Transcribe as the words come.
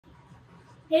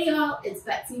Hey y'all, it's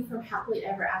Betsy from Happily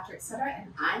Ever After Etc.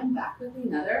 and I'm back with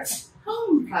another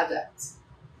home project.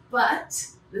 But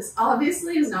this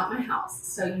obviously is not my house,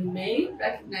 so you may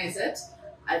recognize it.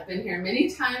 I've been here many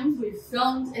times. We've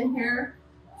filmed in here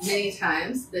many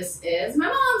times. This is my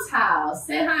mom's house.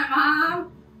 Say hi,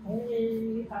 Mom.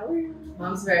 Hey, how are you?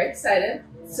 Mom's very excited.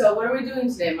 So what are we doing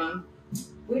today, Mom?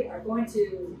 We are going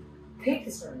to paint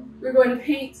this room. We're going to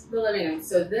paint the living room.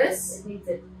 So this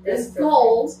is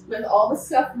gold with all the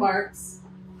scuff marks.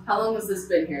 How long has this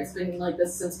been here? It's been like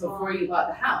this since before you bought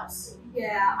the house.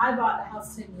 Yeah, I bought the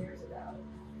house 10 years ago.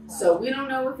 So we don't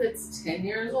know if it's 10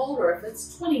 years old or if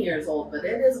it's 20 years old, but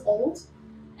it is old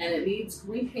and it needs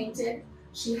repainted.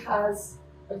 She has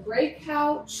a gray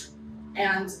couch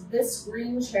and this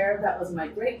green chair that was my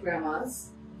great-grandma's.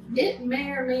 It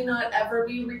may or may not ever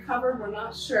be recovered. We're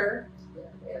not sure.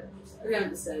 We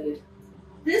haven't decided.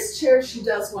 This chair she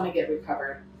does want to get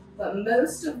recovered, but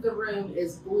most of the room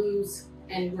is blues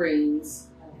and greens.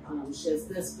 She has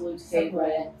this blue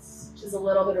table. She has a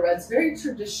little bit of reds, very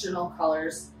traditional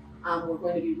colors. We're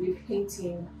going to be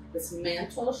repainting this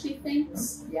mantle, she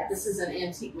thinks. Yes. This is an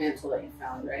antique mantle that you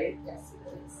found, right? Yes,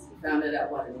 it is. You found it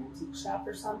at what, an antique shop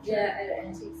or something? Yeah, at an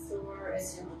antique store,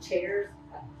 and the chairs,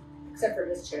 except for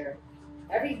this chair.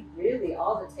 Really,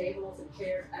 all the tables and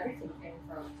chairs, everything came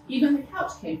from. Even the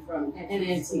couch came from an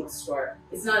antique store.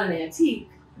 It's not an antique.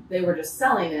 They were just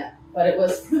selling it, but it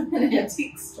was from an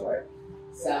antique store.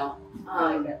 So,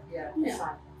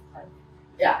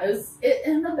 yeah, it was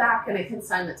in the back in a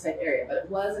consignment type area, but it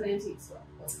was an antique store.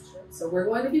 So we're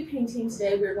going to be painting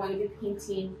today. We're going to be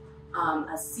painting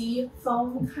a sea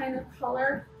foam kind of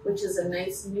color, which is a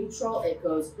nice neutral. It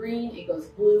goes green, it goes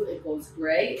blue, it goes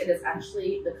gray. It is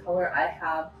actually the color I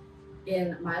have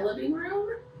in my living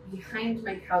room behind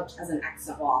my couch as an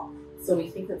accent wall. So we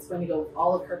think it's going to go with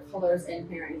all of her colors in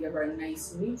here and give her a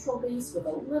nice neutral base with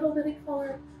a little bit of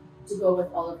color to go with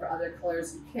all of her other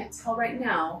colors. You can't tell right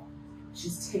now.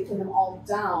 She's taken them all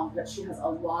down, but she has a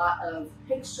lot of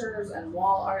pictures and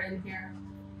wall art in here.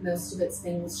 Most of it's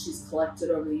things she's collected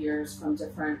over the years from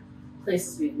different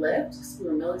places we've lived, because we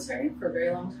were military for a very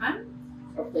long time,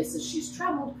 or places she's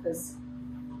traveled, because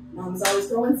Mom's always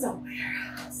going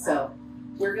somewhere. So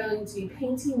we're going to be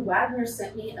painting. Wagner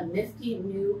sent me a nifty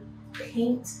new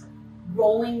paint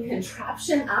rolling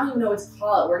contraption. I don't even know what to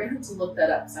call it. We're gonna have to look that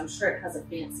up, because I'm sure it has a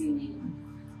fancy name.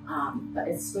 But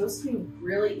it's supposed to be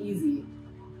really easy.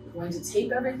 We're going to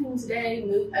tape everything today,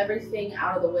 move everything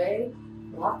out of the way,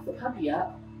 lock the puppy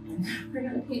up, and we're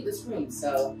gonna paint this room.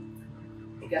 So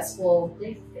I guess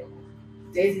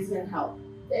Daisy's gonna help.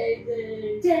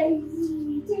 Daisy. Yeah.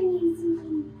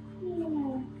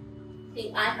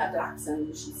 Hey, I have dachshunds.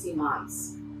 You should see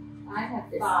Mom's. I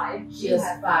have 5. She has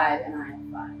 5 and I have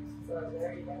 5. So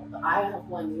there you go. But I have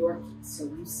 1 Yorkie, so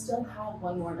you still have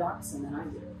 1 more dachshund than I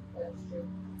do. That's true.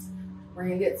 We're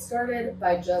gonna get started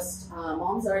by just,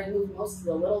 Mom's already moved most of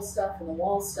the little stuff and the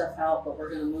wall stuff out, but we're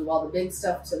gonna move all the big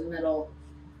stuff to the middle,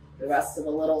 the rest of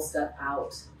the little stuff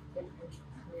out.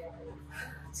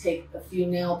 Take a few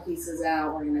nail pieces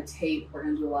out. We're gonna tape. We're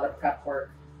gonna do a lot of prep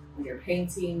work. When you're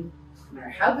painting, no matter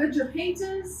how good your paint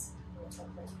is,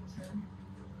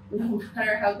 no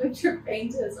matter how good your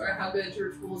paint is or how good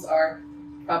your tools are,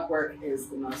 prep work is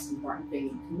the most important thing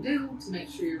you can do to make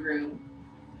sure your room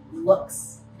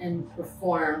looks and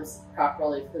performs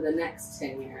properly for the next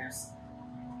 10 years.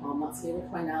 Mom wants me to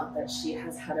point out that she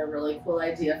has had a really cool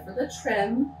idea for the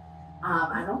trim.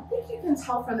 I don't think you can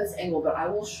tell from this angle, but I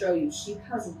will show you. She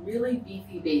has really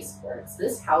beefy baseboards.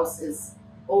 This house is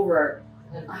over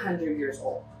 100 years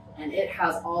old, and it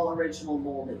has all original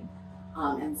molding.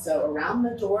 And so around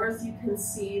the doors, you can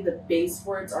see the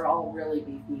baseboards are all really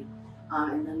beefy.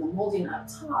 And then the molding up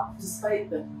top,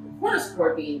 despite the cornice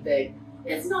board being big,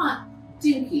 it's not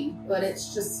dinky, but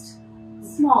it's just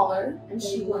smaller. And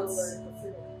she wants.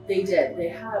 They did. They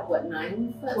had what,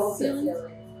 9-foot ceilings?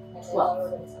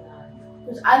 12.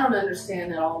 Which I don't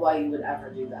understand at all why you would ever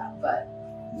do that, but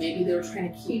maybe they were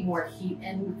trying to keep more heat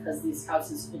in because these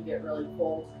houses could get really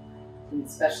cold. And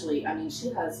especially, I mean,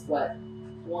 she has what,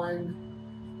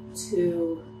 1,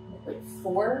 2, like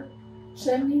 4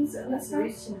 chimneys in this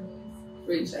house?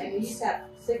 3 chimneys. And we used to have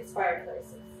 6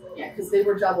 fireplaces. Yeah, because they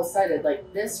were double-sided.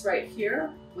 Like this right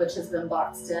here, which has been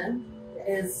boxed in,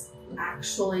 is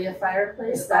actually a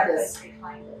fireplace. That is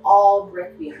all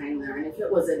brick behind there. And if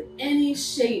it was in any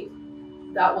shape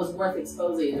that was worth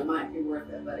exposing, it might be worth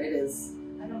it, but it is.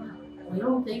 I don't know. We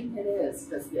don't think it is,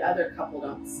 because the other couple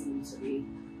don't seem to be.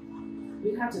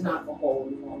 We'd have to knock a hole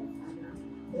in the wall.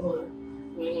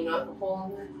 We're gonna knock a hole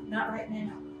in there? Not right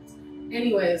now.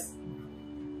 Anyways,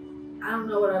 I don't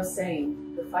know what I was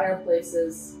saying. The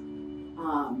fireplaces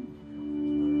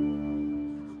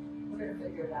We're gonna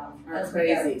figure it out. are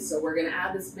crazy. So we're gonna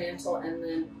add this mantle, and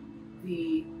then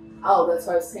that's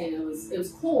what I was saying. It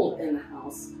was cold in the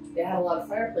house. They had a lot of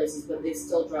fireplaces, but they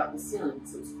still dropped the ceiling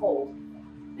because it was cold.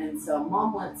 And so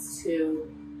Mom wants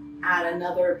to add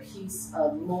another piece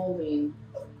of molding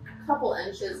a couple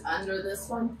inches under this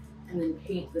one, and then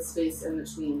paint the space in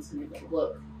between to make it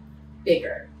look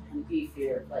bigger and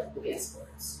beefier like the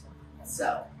baseboards.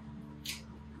 So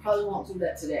probably won't do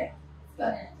that today,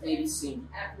 but maybe soon.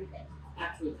 After we paint.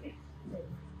 After we paint.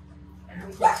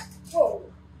 Whoa.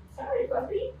 Sorry,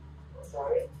 puppy.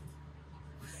 Sorry.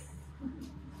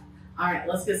 All right,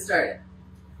 let's get started.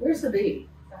 Where's the baby?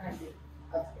 Behind you.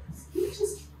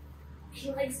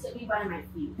 He likes to be by my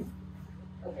feet.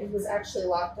 Okay, he was actually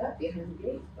locked up behind the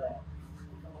gate, but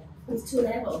he's too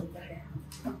little.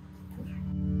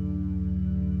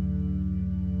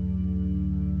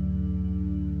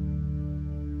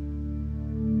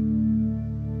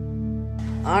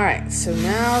 All right, so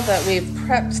now that we've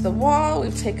prepped the wall,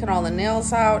 we've taken all the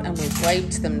nails out and we've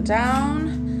wiped them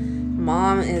down.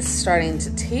 Mom is starting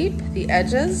to tape the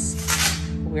edges.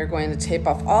 We're going to tape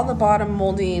off all the bottom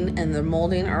molding and the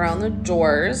molding around the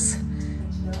doors.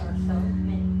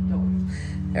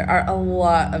 There are a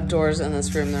lot of doors in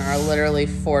this room. There are literally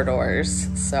 4 doors.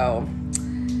 So,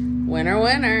 winner,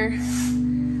 winner.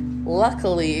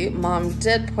 Luckily, Mom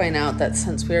did point out that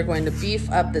since we are going to beef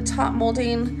up the top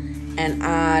molding and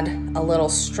add a little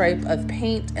stripe of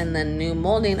paint and then new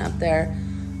molding up there,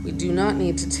 we do not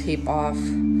need to tape off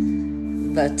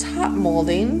the top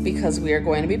molding because we are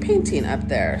going to be painting up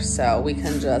there. So we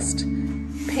can just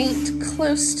paint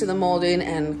close to the molding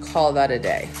and call that a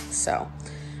day. So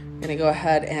I'm gonna go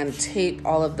ahead and tape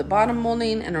all of the bottom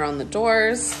molding and around the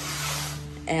doors,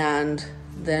 and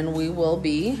then we will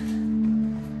be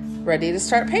ready to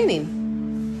start painting.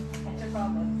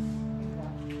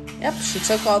 Yep, she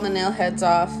took all the nail heads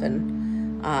off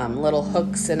and little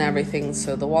hooks and everything,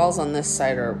 so the walls on this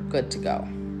side are good to go.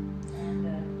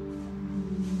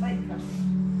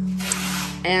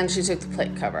 And she took the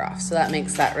plate cover off, so that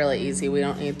makes that really easy. We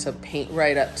don't need to paint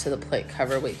right up to the plate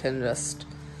cover. We can just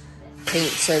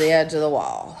paint to the edge of the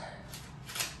wall.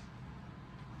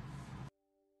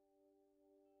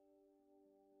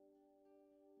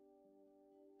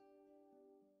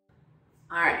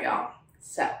 All right, y'all.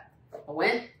 So I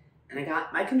went and I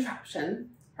got my contraption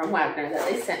from Wagner that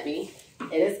they sent me.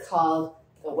 It is called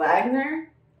the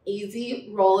Wagner Easy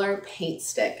Roller Paint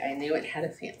Stick. I knew it had a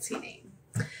fancy name.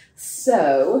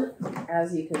 So,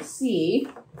 as you can see,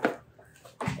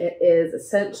 it is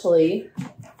essentially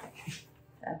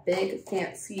a big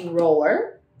fancy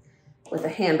roller with a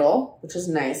handle, which is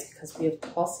nice because we have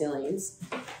tall ceilings.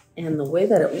 And the way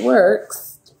that it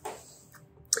works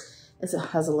is it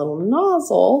has a little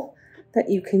nozzle that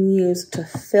you can use to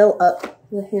fill up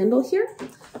the handle here,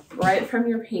 right from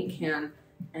your paint can.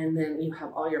 And then you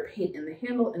have all your paint in the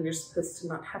handle, and you're supposed to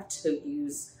not have to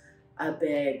use a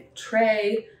big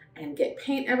tray and get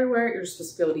paint everywhere. You're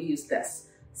supposed to be able to use this.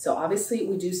 So obviously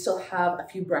we do still have a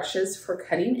few brushes for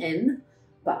cutting in,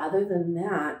 but other than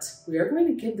that, we are going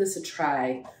to give this a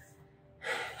try.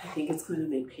 I think it's going to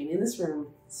make painting this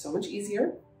room so much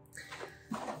easier.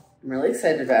 I'm really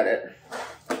excited about it.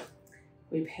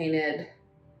 We painted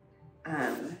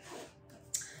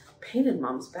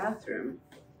Mom's bathroom.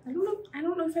 I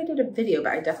don't know if I did a video,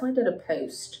 but I definitely did a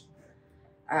post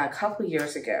a couple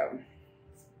years ago.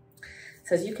 It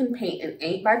says you can paint an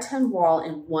 8x10 wall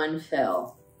in one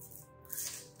fill.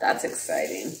 That's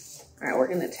exciting. All right, we're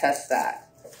gonna test that.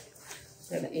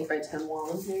 We have an 8x10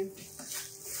 wall in here.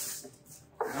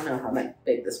 I don't know how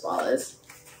big this wall is.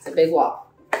 It's a big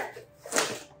wall.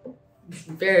 It's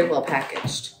very well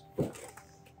packaged.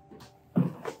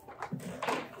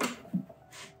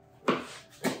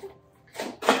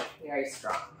 Very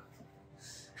strong.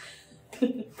 There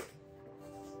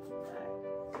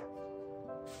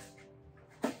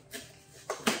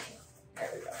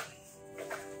we go.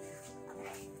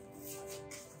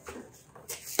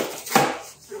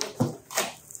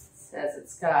 Says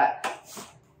it's got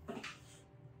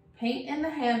paint in the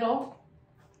handle,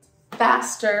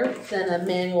 faster than a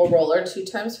manual roller, 2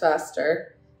 times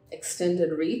faster,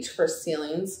 extended reach for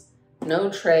ceilings, no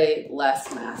tray,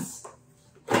 less mess.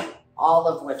 All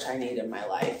of which I need in my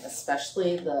life,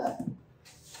 especially the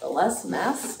less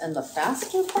mess and the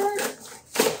faster part.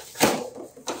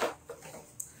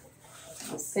 What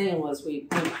I was saying was we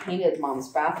painted Mom's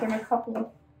bathroom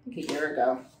a year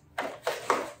ago.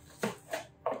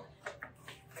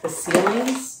 The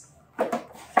ceilings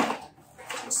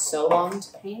took so long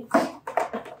to paint.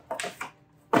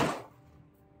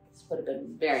 This would have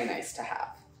been very nice to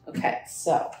have. Okay,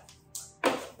 so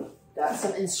got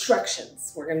some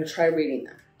instructions. We're going to try reading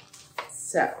them.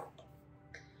 So,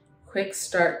 quick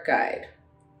start guide.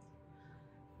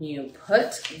 You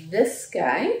put this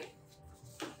guy,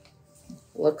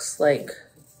 looks like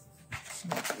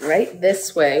right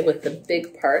this way with the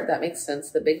big part, that makes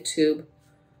sense, the big tube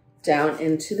down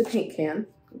into the paint can.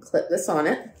 Clip this on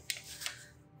it.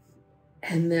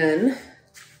 And then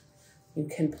you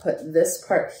can put this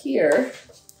part here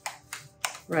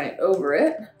right over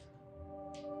it.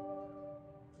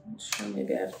 I'm sure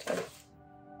maybe I have to,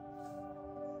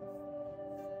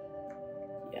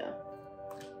 yeah.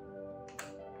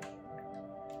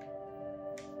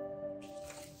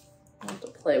 I'll have to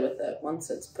play with it once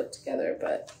it's put together,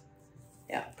 but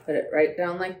yeah, put it right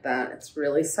down like that. It's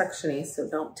really suctiony, so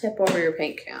don't tip over your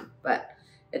paint can, but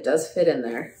it does fit in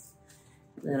there.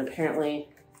 And then apparently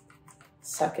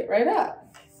suck it right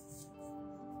up.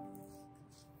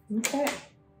 Okay.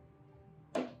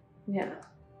 Yeah.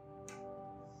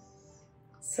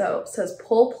 So it says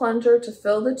pull plunger to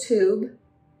fill the tube,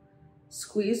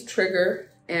 squeeze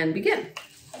trigger, and begin.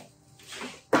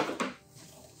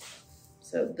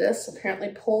 So this apparently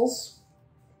pulls.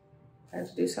 I have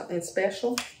to do something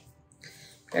special. You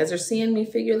guys are seeing me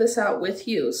figure this out with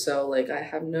you, so like I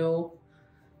have no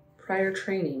prior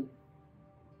training.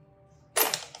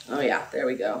 Oh yeah, there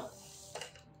we go.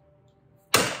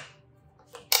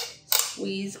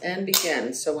 Squeeze and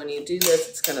begin. So when you do this,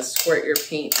 it's gonna squirt your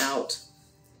paint out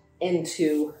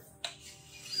into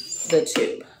the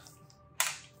tube.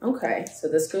 Okay, so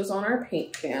this goes on our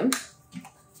paint can.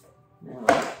 Now,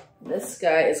 this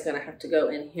guy is gonna have to go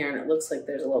in here, and it looks like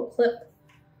there's a little clip.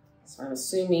 So I'm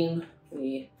assuming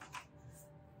we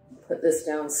put this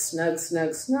down snug,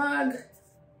 snug, snug.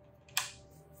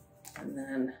 And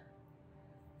then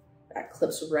that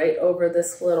clips right over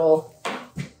this little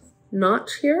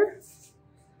notch here.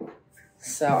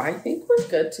 So I think we're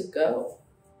good to go.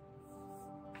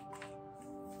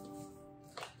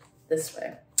 This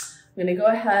way. I'm gonna go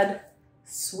ahead,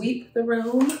 sweep the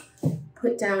room,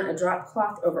 put down a drop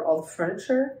cloth over all the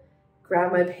furniture,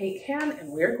 grab my paint can, and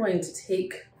we're going to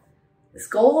take this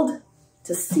gold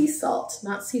to sea salt,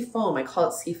 not sea foam. I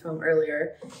called it sea foam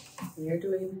earlier. We're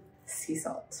doing sea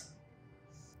salt.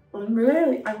 I'm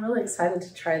really excited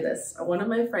to try this. One of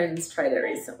my friends tried it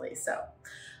recently, so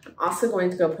I'm also going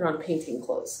to go put on painting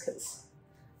clothes because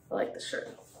I like the shirt.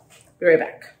 Be right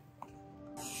back.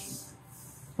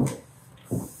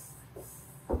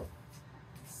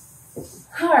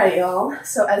 All right, y'all.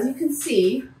 So as you can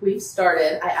see, we've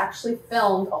started. I actually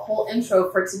filmed a whole intro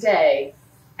for today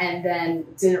and then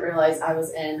didn't realize I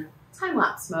was in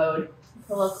time-lapse mode.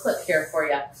 Put a little clip here for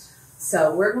you.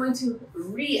 So we're going to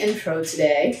re-intro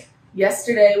today.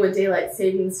 Yesterday with daylight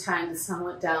savings time, the sun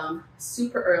went down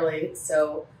super early,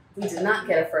 so we did not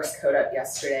get a first coat up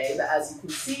yesterday, but as you can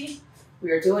see, we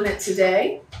are doing it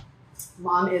today.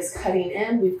 Mom is cutting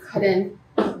in. We've cut in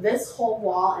this whole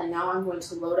wall, and now I'm going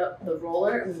to load up the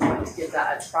roller and we're going to give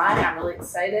that a try. I'm really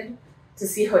excited to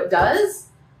see how it does.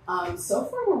 So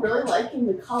far, we're really liking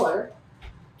the color.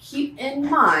 Keep in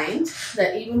mind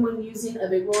that even when using a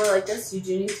big roller like this, you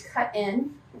do need to cut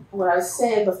in. What I was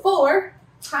saying before,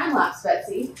 time lapse,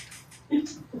 Betsy,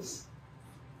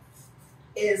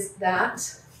 is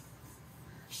that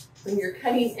when you're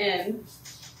cutting in,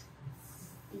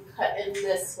 you cut in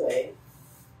this way,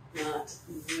 not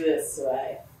this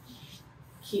way.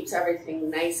 Keeps everything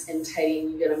nice and tidy,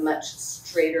 and you get a much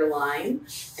straighter line,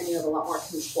 and you have a lot more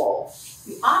control.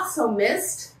 You also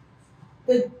missed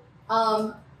the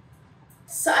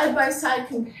side-by-side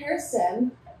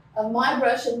comparison of my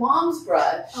brush and Mom's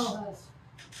brush. Oh, nice.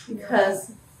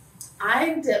 Because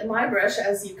I dip my brush,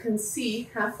 as you can see,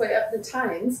 halfway up the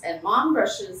tines, and Mom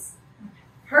brushes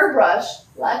her brush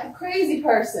like a crazy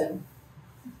person.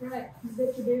 That's right.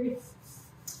 That's your baby.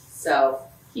 So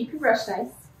keep your brush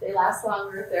nice. They last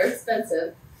longer. They're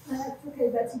expensive. That's okay.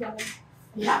 Betsy buys them.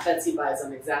 Yeah, Betsy buys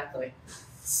them, exactly.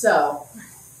 So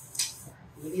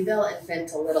maybe they'll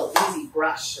invent a little easy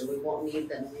brush and we won't need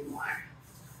them anymore.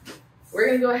 We're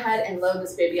going to go ahead and load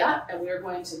this baby up, and we're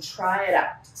going to try it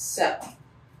out. So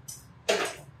I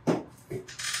think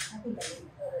I need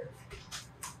another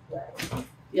ladder.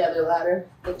 The other ladder,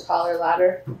 the taller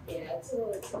ladder. Yeah, it's a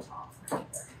little too tall.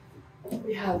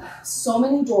 We have so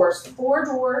many doors, 4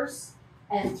 doors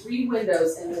and 3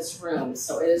 windows in this room.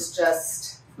 So it is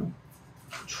just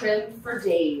trim for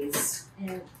days.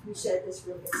 And you said this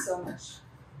room gets so much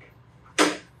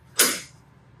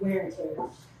wear and tear.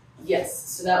 Yes,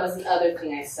 so that was the other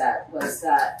thing I said, was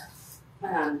that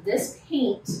this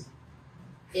paint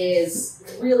is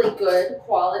really good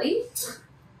quality.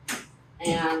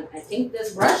 And I think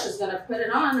this brush is going to put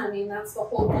it on. I mean, that's the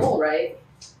whole goal, right?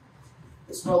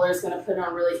 This roller is going to put it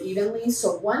on really evenly.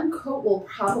 So one coat will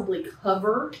probably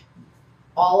cover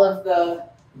all of the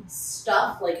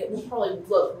stuff. Like it will probably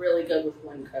look really good with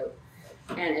one coat.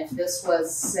 And if this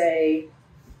was, say,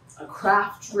 a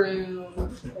craft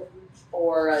room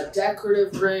or a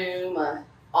decorative room, an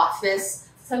office,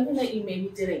 something that you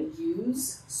maybe didn't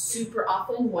use super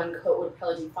often, one coat would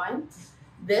probably be fine.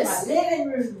 This living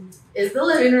room is the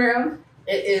living room.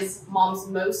 It is Mom's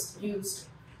most used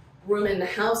room in the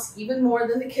house, even more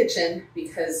than the kitchen,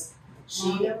 because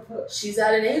she's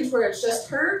at an age where it's just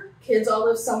her. Kids all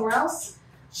live somewhere else.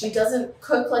 She doesn't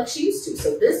cook like she used to.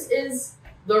 So this is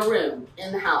the room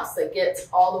in the house that gets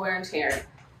all the wear and tear.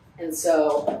 And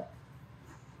so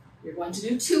you're going to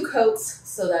do 2 coats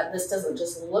so that this doesn't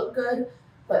just look good,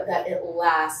 but that it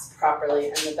lasts properly.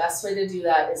 And the best way to do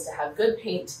that is to have good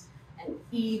paint and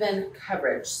even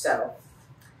coverage. So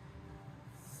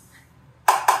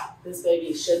this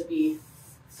baby should be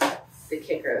the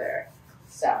kicker there.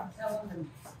 So tell them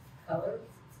the color.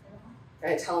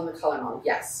 I tell them the color now,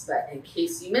 yes, but in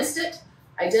case you missed it,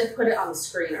 I did put it on the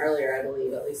screen earlier, I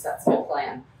believe, at least that's my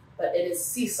plan, but it is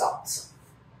sea salt.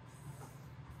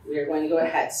 We are going to go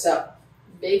ahead. So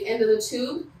big end of the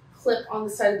tube, clip on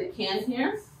the side of the can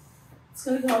here. It's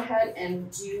going to go ahead and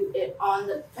do it on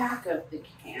the back of the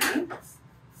can.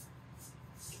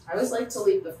 I always like to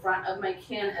leave the front of my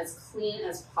can as clean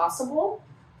as possible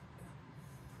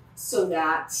so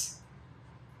that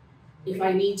if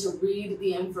I need to read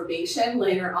the information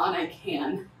later on, I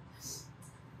can.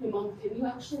 Hey, Mom, can you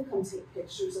actually come take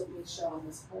pictures of me showing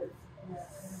this part?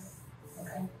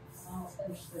 Okay, I'll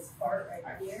finish this part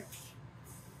right here.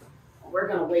 We're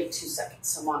gonna wait 2 seconds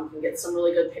so Mom can get some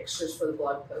really good pictures for the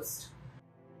blog post.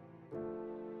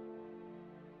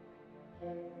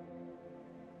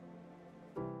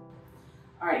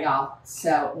 All right, y'all,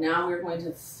 so now we're going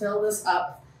to fill this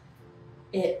up.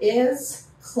 It is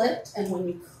clipped, and when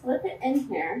you clip it in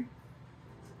here,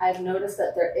 I've noticed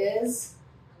that there is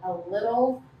a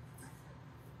little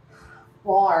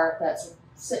bar that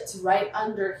sits right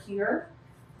under here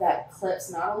that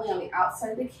clips not only on the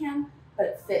outside of the can, but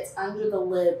it fits under the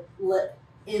lip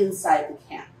inside the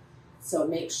can. So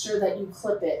make sure that you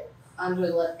clip it under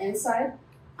the lip inside,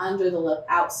 under the lip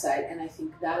outside, and I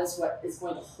think that is what is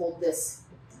going to hold this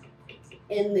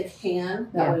in the can.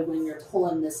 That way when you're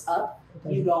pulling this up,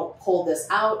 you don't pull this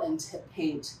out and tip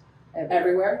paint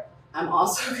everywhere. I'm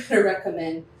also going to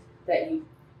recommend that you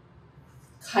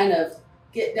kind of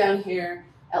get down here,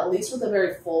 at least with a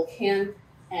very full can,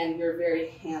 and you're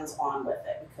very hands-on with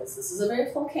it, because this is a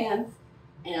very full can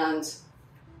and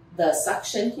the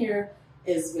suction here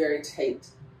is very tight.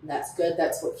 And that's good.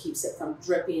 That's what keeps it from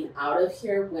dripping out of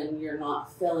here when you're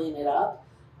not filling it up.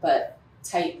 But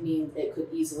tight means it could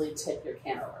easily tip your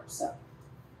can over. So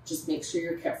just make sure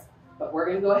you're careful. But we're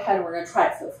going to go ahead and we're going to try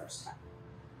it for the first time.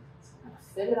 So I'm going to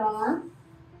fit it on.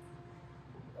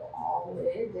 Go all the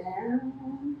way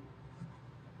down.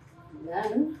 And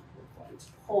then we're going to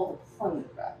pull the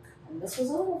plummet back. And this was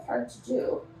a little hard to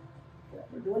do, but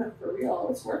we're doing it for real.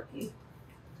 It's working.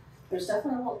 There's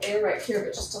definitely a little air right here,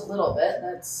 but just a little bit.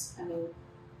 That's, I mean,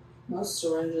 most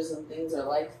syringes and things are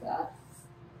like that.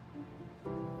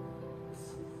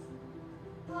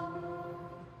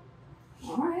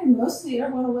 All right, most of the air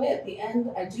went away at the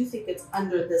end. I do think it's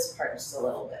under this part just a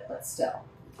little bit, but still.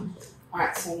 All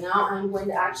right, so now I'm going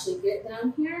to actually get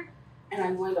down here and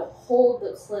I'm going to hold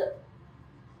the clip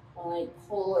while I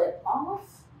pull it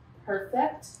off.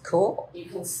 Perfect. Cool. You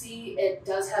can see it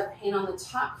does have paint on the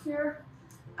top here.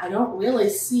 I don't really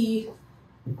see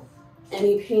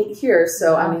any paint here,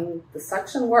 so I mean, the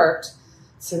suction worked.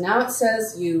 So now it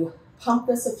says you pump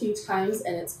this a few times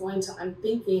and it's going to, I'm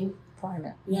thinking, Prime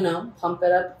it. you know, pump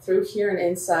it up through here and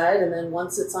inside, and then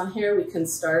once it's on here, we can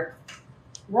start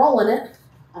rolling it.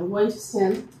 I'm going to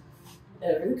stand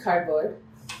over the cardboard.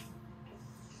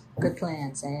 Good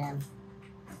plan, Sam.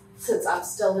 Since I'm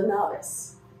still the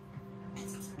novice.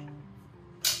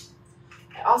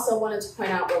 I also wanted to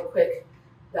point out real quick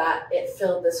that it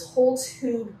filled this whole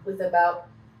tube with about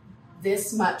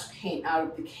this much paint out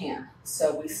of the can.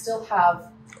 So we still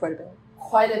have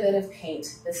quite a bit of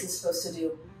paint. This is supposed to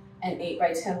do an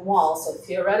 8x10 wall, so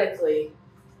theoretically,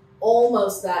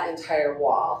 almost that entire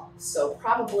wall. So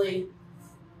probably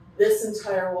this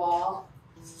entire wall,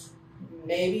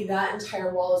 maybe that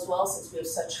entire wall as well, since we have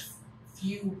such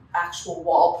few actual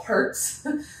wall parts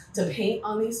to paint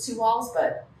on these two walls,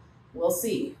 but we'll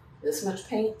see. This much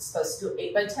paint, supposed to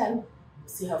do 8x10.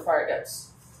 See how far it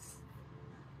goes.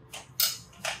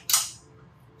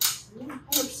 I'm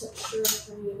not 100% sure if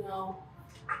you know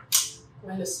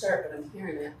when to start, but I'm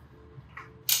hearing it.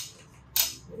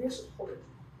 Maybe I should hold it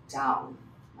down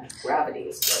Like gravity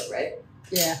is good, right?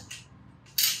 Yeah.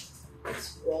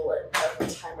 Let's roll it a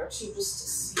time or two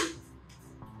just to see.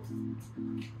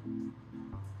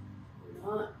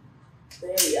 Not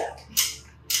there yet.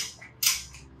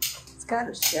 It's got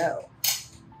to show.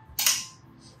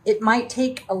 It might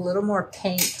take a little more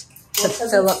paint to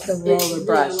fill up the roller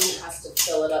brush. It has to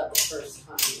fill it up the first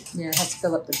time. Yeah, it has to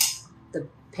fill up the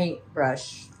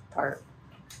paintbrush part.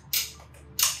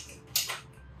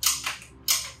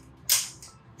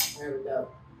 There we go.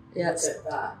 Yeah, Look at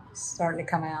that. starting to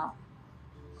come out.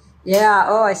 Yeah,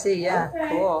 oh, I see. Yeah, Okay.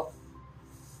 cool. All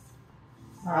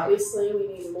right. Obviously, we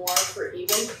need more for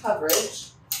even coverage.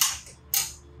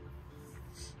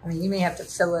 I mean, you may have to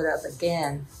fill it up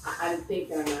again. I'm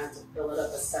thinking I'm gonna have to fill it up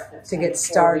a second To time get before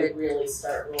started. we really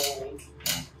start rolling.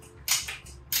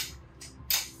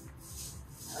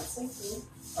 That's okay.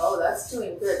 Oh, that's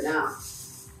doing good now.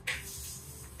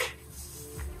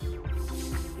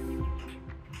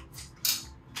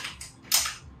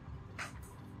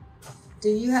 Do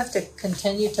you have to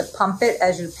continue to pump it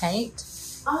as you paint?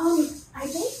 I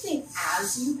don't think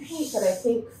as you paint, but I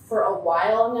think for a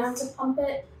while I'm gonna have to pump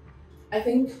it. I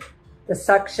think The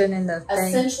suction in the thing?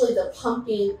 essentially the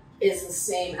pumping is the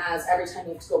same as every time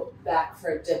you have to go back for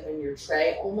a dip in your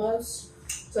tray almost.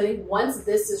 So I think once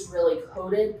this is really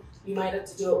coated, you might have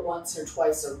to do it once or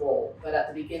twice a roll. But at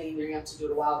the beginning, you're gonna have to do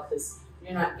it a while because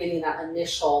you're not getting that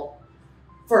initial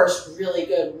first really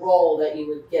good roll that you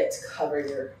would get to cover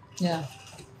your Yeah,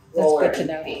 roller good to and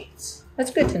know. paint.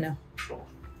 that's good to know.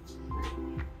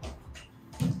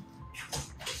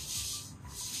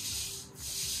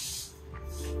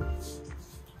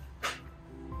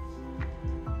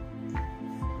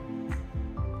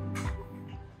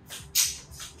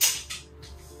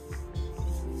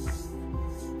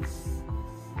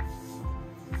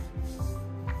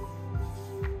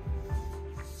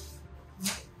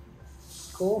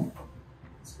 Cool.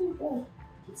 It's pretty good.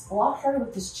 It's a lot harder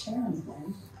with this chair in the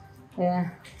end. Yeah,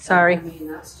 sorry. I mean,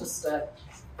 that's just a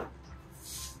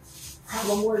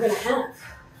problem we're gonna have.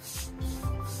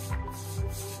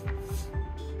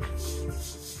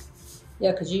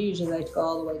 Yeah, because you usually like to go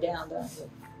all the way down, don't you?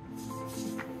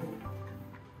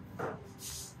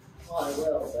 Well, I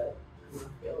will, but I'm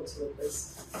not be able to with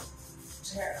this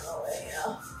chair in the way, you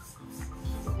know.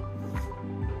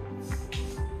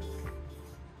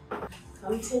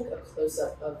 Come take a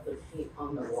close-up of the paint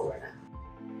on the roller now.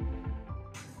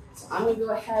 So I'm gonna go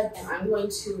ahead and I'm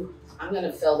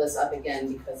gonna fill this up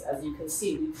again because as you can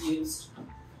see, we've used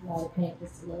A lot of paint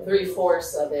just a little.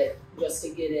 3/4 of it just to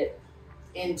get it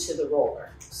into the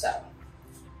roller. So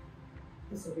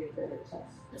This will be a better test.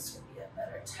 this will be a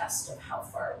better test of how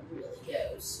far it really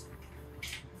goes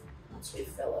once we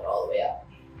fill it all the way up.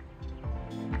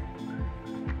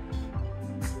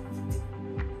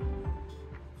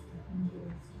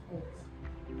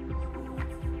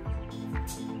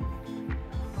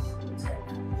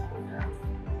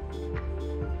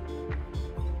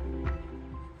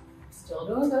 Still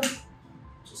doing good.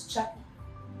 Just checking.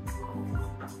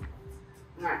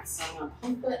 All right, so I'm gonna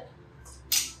pump it.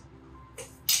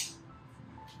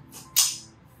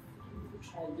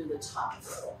 Try to do the top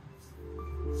row.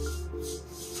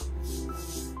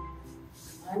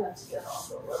 I have to get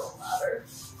off a little louder.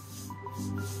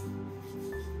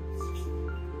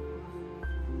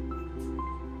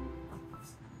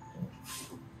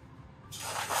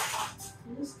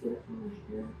 Just get it in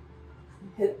my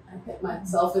hair. I hit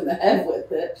myself in the head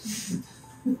with it.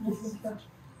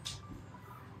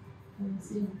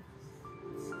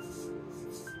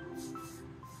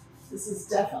 This is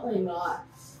definitely not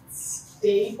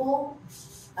stable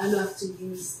enough to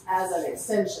use as an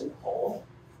extension pole.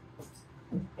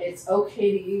 It's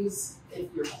okay to use if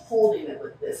you're holding it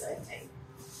with this, I think.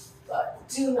 But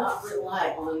do not rely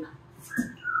on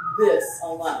this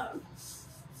alone.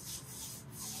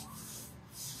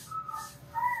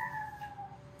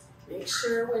 Make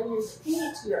sure when you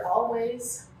paint, you're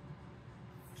always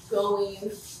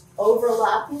going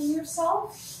overlapping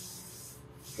yourself.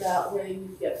 That way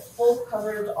you get full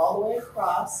coverage all the way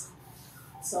across.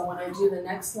 So when I do the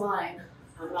next line,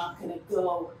 I'm not going to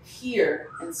go here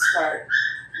and start.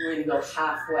 I'm going to go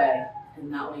halfway,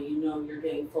 and that way you know you're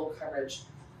getting full coverage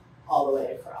all the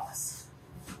way across.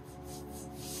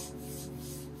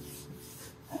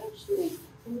 Actually,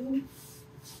 you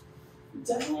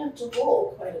definitely have to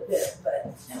roll quite a bit,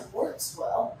 but it works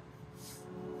well.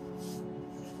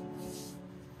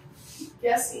 Keep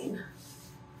guessing.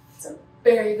 It's a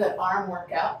very good arm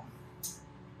workout.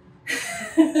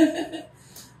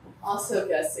 Also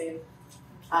guessing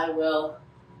I will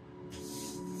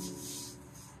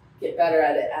get better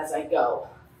at it as I go.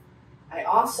 I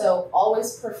also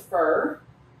always prefer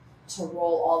to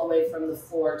roll all the way from the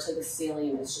floor to the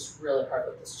ceiling. It's just really hard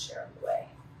with this chair in the way.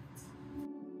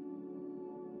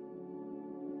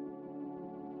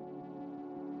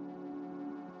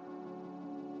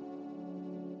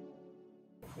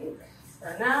 I think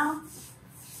for now,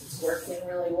 it's working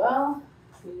really well.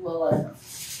 We will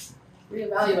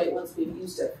reevaluate once we've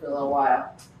used it for a little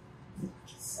while.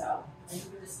 So, Are you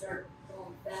going to start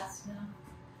going fast now?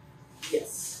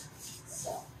 yes.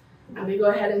 So, I'm going to go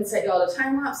ahead and set you all to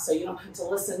time lapse so you don't have to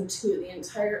listen to the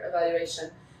entire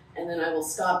evaluation. And then I will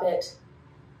stop it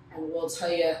and we'll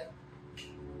tell you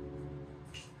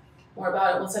more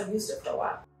about it once I've used it for a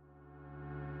while.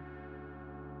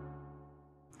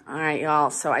 All right, y'all.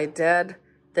 So I did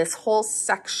this whole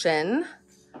section.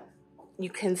 You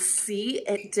can see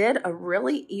it did a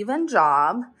really even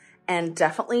job and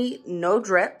definitely no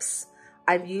drips.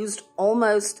 I've used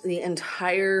almost the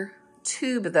entire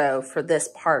tube though for this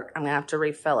part. I'm gonna have to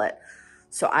refill it.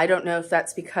 So I don't know if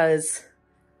that's because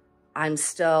I'm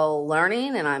still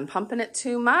learning and I'm pumping it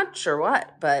too much or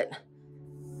what, but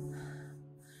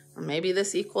or maybe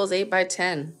this equals 8 by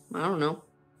 10. I don't know.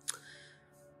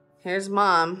 Here's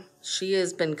Mom. She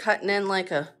has been cutting in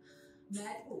like a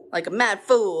mad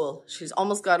fool. She's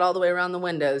almost got all the way around the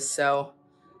windows, so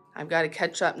I've got to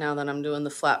catch up now that I'm doing the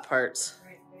flat parts.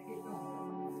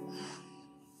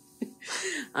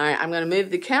 All right, I'm going to move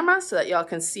the camera so that y'all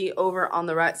can see over on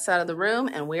the right side of the room,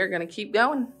 and we are going to keep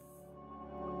going.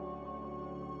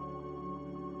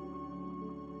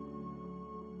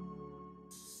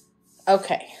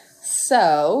 Okay,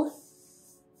 so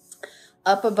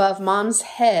up above Mom's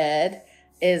head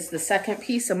is the second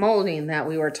piece of molding that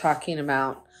we were talking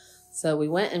about. So we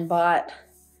went and bought,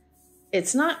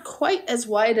 it's not quite as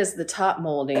wide as the top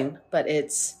molding, but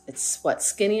it's what,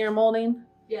 skinnier molding?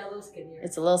 Yeah, a little skinnier.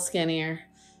 It's a little skinnier.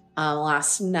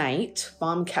 Last night,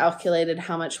 Mom calculated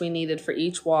how much we needed for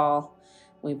each wall.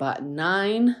 We bought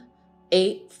 9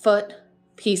 8-foot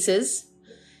pieces,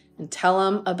 and tell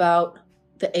them about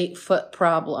the 8-foot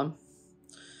problem.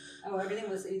 Oh, everything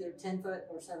was either 10 foot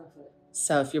or 7 foot.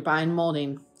 So if you're buying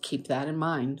molding, keep that in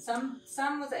mind. Some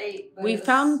was 8. But We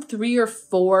found 3 or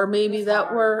 4 maybe that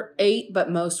hard. were 8, but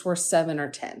most were 7 or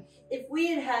 10. If we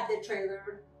had had the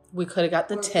trailer, We could have got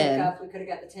the 10. we could have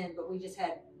got the 10, but we just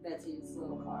had Betsy's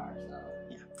little car, so.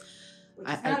 Yeah. Which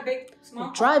is not a big, small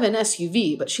car. Drive an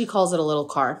SUV, but she calls it a little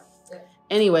car. Yeah.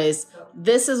 Anyways,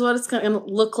 this is what it's going to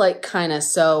look like kind of.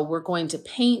 So we're going to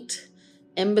paint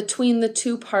in between the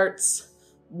 2 parts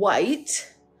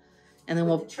white, and then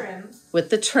with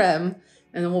the trim,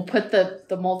 and then we'll put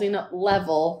the molding up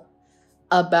level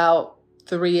about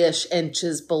 3-ish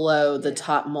inches below the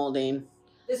top molding.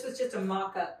 This was just a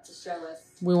mock-up to show us.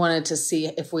 We wanted to see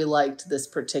if we liked this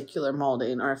particular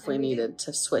molding or if we needed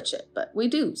to switch it, but we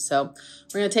do. So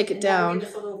we're going to take it down.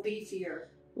 Just a little beefier.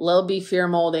 Little beefier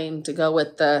molding to go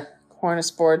with the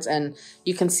cornice boards, and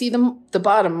you can see the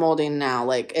bottom molding now.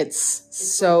 Like it's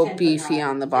so like beefy high,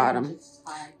 on the bottom.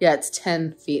 Yeah, it's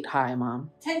 10 feet high,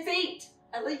 Mom. 10 feet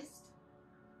at least.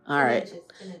 All right,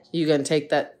 10 inches. you gonna take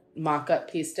that mock-up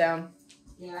piece down?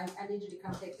 Yeah, I need you to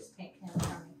come take this paint can from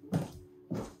me.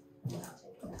 And I'll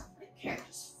take it down. It can't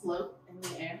just float in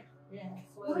the air. Yeah,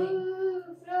 floating. Woo,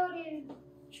 floating.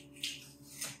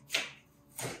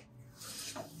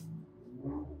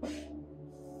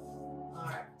 All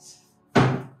right.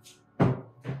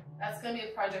 That's gonna be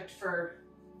a project for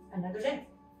Another day.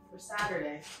 for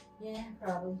Saturday. Yeah,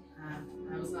 probably.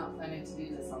 I was not planning to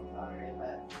do this on Saturday,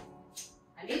 but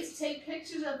I need to take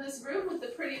pictures of this room with the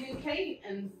pretty new paint,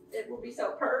 and It will be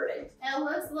so pretty. it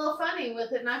looks a little funny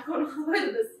with it not going all the way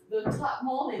to the top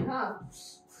molding, huh?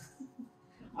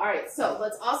 All right, so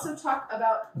let's also talk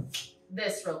about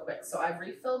this real quick. So I've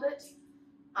refilled it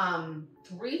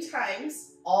 3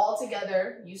 times all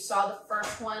together. You saw the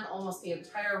first one, almost the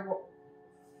entire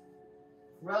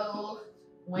row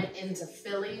went into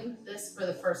filling this for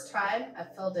the first time.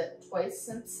 I've filled it twice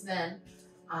since then,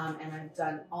 and I've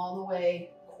done all the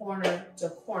way corner to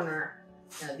corner.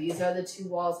 Now these are the 2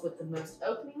 walls with the most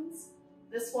openings.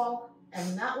 This wall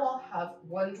and that wall have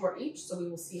 1 drawer each, so we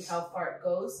will see how far it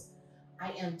goes.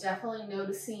 I am definitely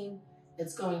noticing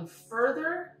it's going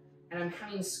further, and I'm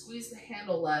having to squeeze the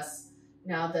handle less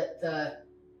now that the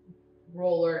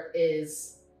roller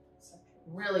is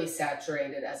really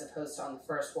saturated as opposed to on the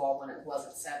first wall when it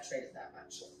wasn't saturated that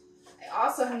much. I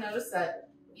also have noticed that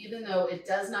even though it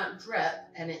does not drip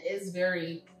and it is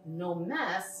very no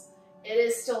mess, it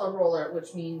is still a roller,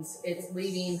 which means it's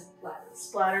leaving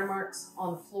splatter marks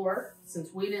on the floor.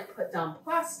 Since we didn't put down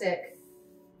plastic,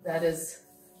 that is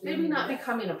maybe not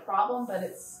becoming a problem, but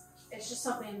it's just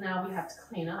something now we have to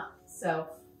clean up. So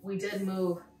we did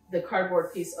move the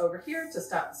cardboard piece over here to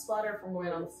stop the splatter from going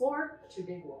on the floor. 2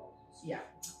 big walls. Yeah,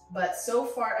 but so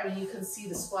far, I mean, you can see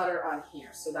the splatter on here,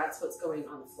 so that's what's going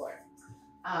on the floor.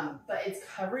 But it's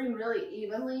covering really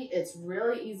evenly. It's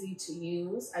really easy to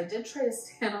use. I did try to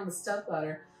stand on the step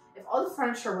ladder. If all the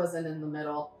furniture wasn't in the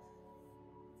middle,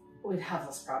 we'd have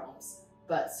less problems.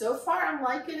 But so far, I'm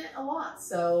liking it a lot.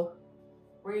 So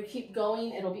we're gonna keep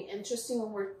going. It'll be interesting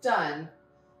when we're done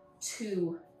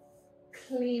to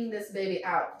clean this baby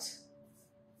out.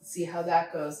 See how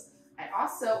that goes. I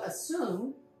also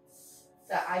assume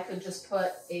that I could just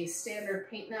put a standard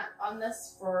paint nap on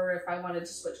this for if I wanted to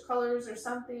switch colors or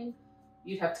something.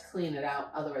 You'd have to clean it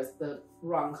out, otherwise the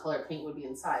wrong color paint would be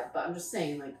inside. But I'm just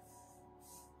saying, like,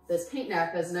 this paint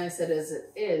nap, as nice as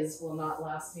it is, will not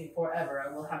last me forever.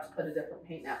 I will have to put a different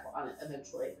paint nap on it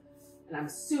eventually. And I'm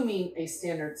assuming a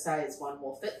standard size one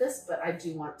will fit this, but I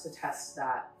do want to test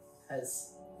that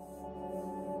because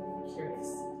I'm curious.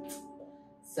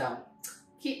 So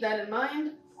keep that in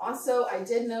mind. Also, I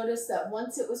did notice that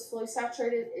once it was fully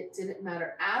saturated, it didn't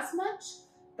matter as much,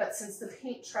 but since the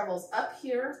paint travels up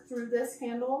here through this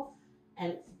handle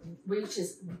and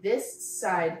reaches this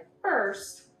side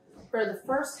first, for the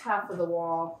first half of the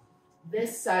wall,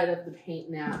 this side of the paint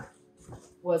nap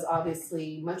was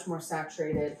obviously much more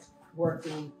saturated,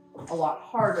 working a lot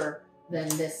harder than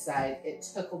this side. It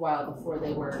took a while before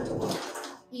they were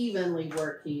evenly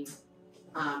working.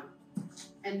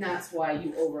 And that's why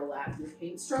you overlap your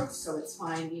paint strokes, so it's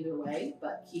fine either way,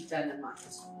 but keep that in mind.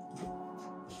 All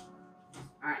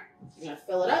right, you're gonna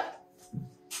fill it up.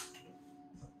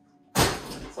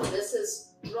 So this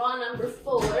is draw number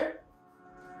 4.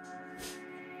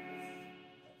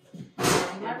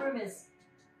 My room is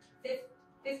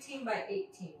 15 by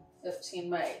 18 15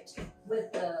 by 18.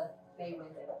 with the bay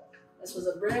window. This was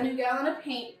a brand new gallon of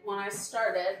paint when I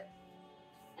started,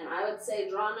 and I would say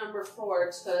draw number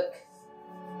 4 took,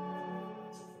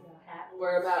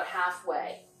 we're about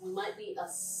halfway. We might be a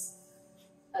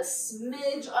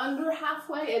smidge under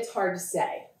halfway. It's hard to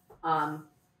say.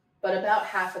 But about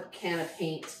half a can of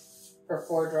paint for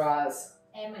 4 draws.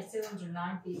 And my ceilings are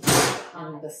 9 feet high.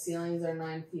 And the ceilings are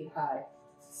 9 feet high.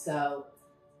 So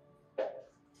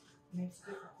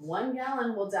 1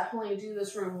 gallon will definitely do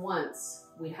this room once.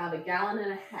 We have 1.5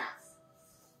 gallons.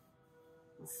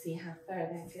 We'll see how far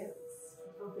that goes.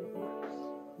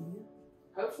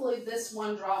 Hopefully this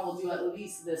one draw will do at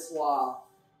least this wall.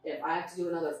 If I have to do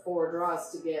another 4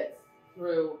 draws to get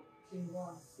through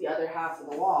the other half of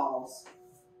the walls,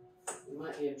 we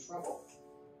might be in trouble.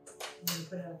 I'm gonna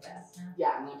put it on fast now.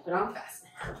 Yeah, I'm gonna put it on fast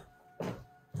now.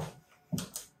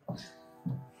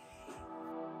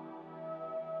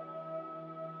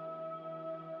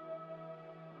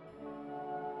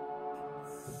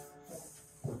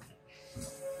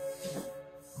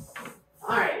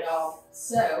 All right, y'all.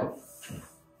 So,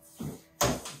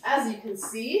 as you can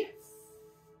see,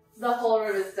 the whole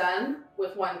room is done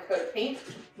with 1 coat of paint.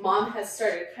 Mom has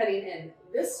started cutting in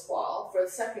this wall for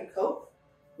the 2nd coat.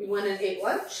 We went and ate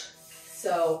lunch,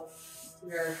 so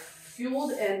we're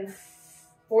fueled and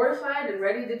fortified and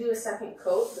ready to do a 2nd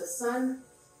coat. The sun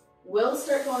will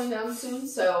start going down soon,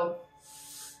 so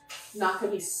not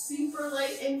gonna be super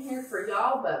late in here for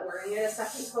y'all, but we're gonna get a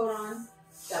 2nd coat on.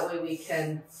 That way we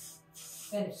can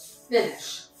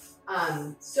finish.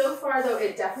 So far though,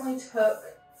 it definitely took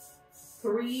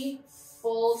 3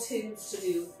 full tubes to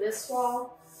do this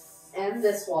wall and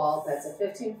this wall. That's a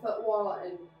 15-foot wall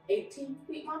and 18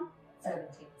 feet, Mom?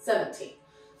 17. 17.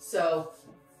 So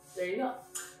there you go.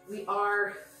 We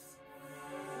are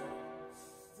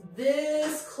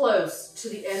this close to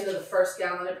the end of the 1st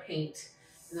gallon of paint,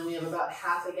 and then we have about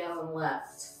half a gallon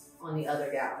left on the other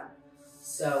gallon.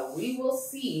 So we will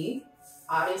see.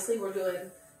 Obviously, we're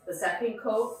doing the 2nd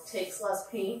coat, takes less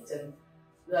paint, and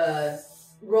the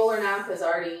roller nap is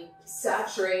already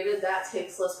saturated. That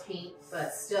takes less paint,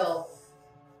 but still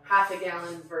half a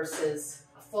gallon versus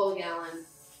a full gallon.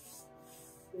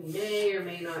 We may or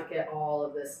may not get all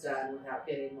of this done without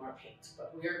getting more paint,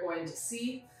 but we are going to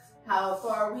see how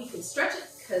far we can stretch it,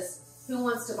 because who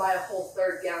wants to buy a whole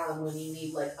 3rd gallon when you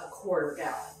need like a 1/4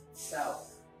 gallon? So,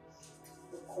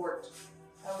 a quart,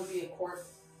 that would be a quart.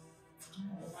 You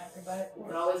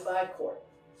can always buy a quart.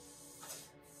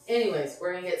 Anyways,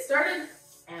 we're gonna get started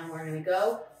and we're gonna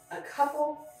go. A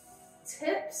couple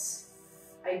tips.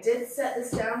 I did set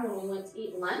this down when we went to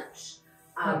eat lunch.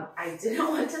 I didn't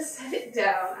want to set it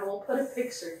down. I will put a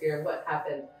picture here of what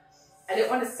happened. I didn't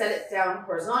want to set it down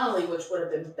horizontally, which would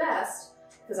have been best,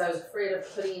 because I was afraid of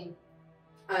putting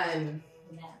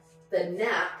the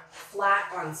nap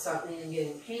flat on something and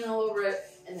getting paint all over it,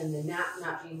 and then the nap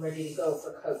not being ready to go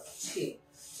for coat 2.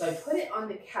 So So I put it on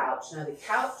the couch. Now the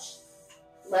couch,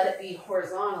 let it be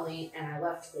horizontally, and I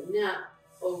left the nap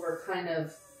over kind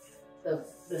of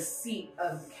the seat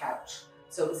of the couch.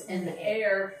 So it was in the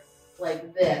air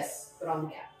like this, but on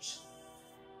the couch.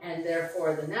 And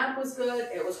therefore the nap was good,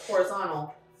 it was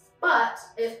horizontal. But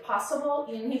if possible,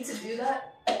 you need to do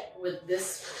that with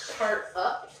this part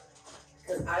up,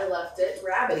 because I left it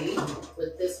rabbity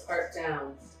with this part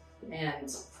down,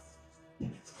 and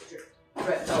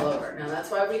dripped all over. Now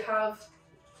that's why we have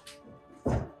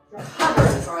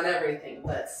covers on everything,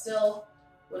 but still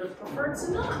would have preferred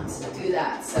to not do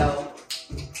that. So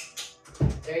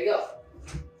there you go.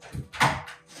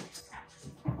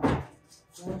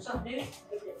 Learn something new.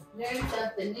 Learn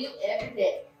something new every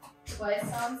day.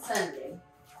 Twice on Sunday.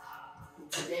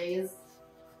 Today is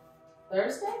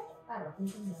Thursday? I don't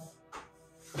think you know.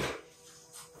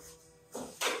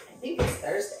 I think it's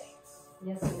Thursday.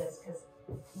 Yes, it is, because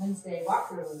Wednesday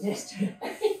walkthrough was yesterday.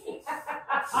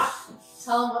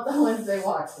 Tell them what the Wednesday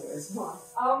walkthrough is, Mom.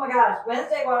 Oh my gosh,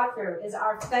 Wednesday walkthrough is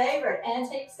our favorite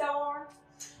antique store.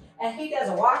 And he does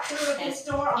a walkthrough of his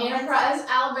store on Enterprise,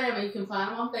 Wednesday. Alabama. You can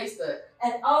find him on Facebook.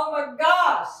 And oh my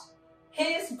gosh,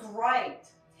 he's great.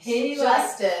 He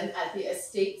Justin at the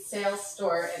estate sales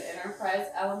store in Enterprise,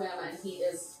 Alabama, and he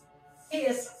is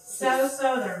so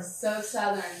southern. so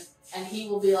southern, and he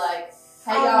will be like,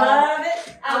 "Hey I y'all, love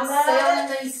it. I'm I love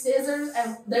selling it. these scissors,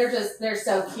 and they're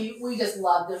so cute. We just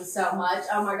love them so much.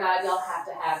 Oh my God, y'all have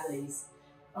to have these."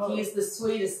 Oh. He's the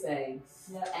sweetest thing.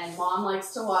 Yep. And Mom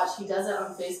likes to watch. He does it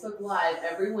on Facebook Live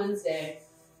every Wednesday.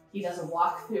 He does a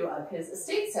walkthrough of his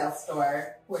estate sale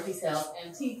store where he sells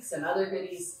antiques and other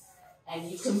goodies. And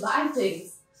you can buy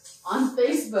things on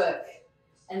Facebook,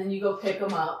 and then you go pick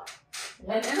them up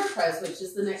at Enterprise, which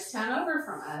is the next town over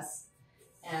from us.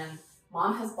 And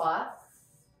Mom has bought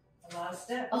A lot of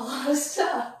stuff. a lot of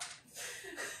stuff.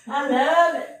 I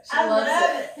love it. She I loves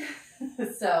love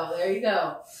it. So there you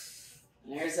go.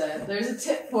 There's a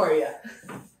tip for you.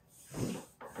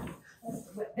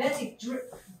 Betsy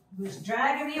was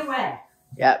dragging me away.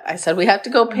 Yep, I said we have to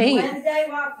go paint. Wednesday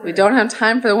walkthrough. We don't have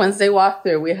time for the Wednesday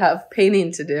walkthrough. We have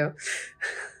painting to do.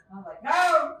 I was like,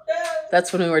 no.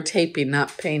 That's when we were taping,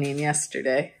 not painting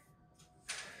yesterday.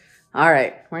 All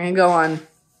right, we're gonna go on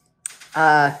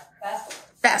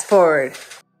fast forward.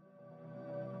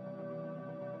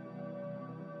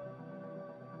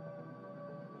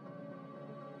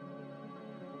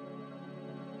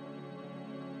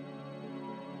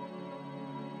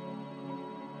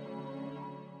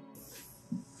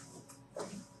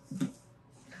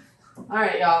 All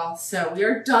right, y'all, so we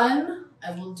are done.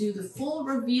 I will do the full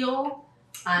reveal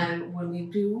when we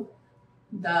do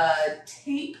the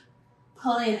tape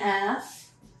pulling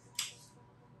off,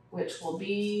 which will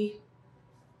be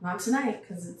not tonight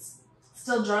because it's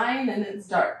still drying and it's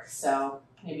dark. So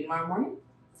maybe tomorrow morning,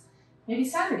 maybe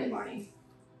Saturday morning.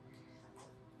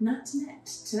 Not tonight.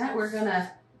 Tonight we're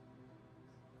gonna,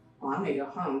 well, I'm gonna go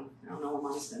home. I don't know what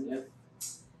Mom's gonna do.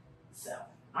 So.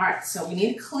 All right, so we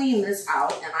need to clean this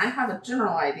out, and I have a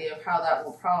general idea of how that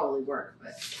will probably work,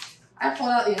 but I pulled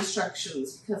out the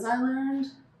instructions because I learned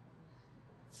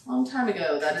a long time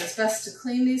ago that it's best to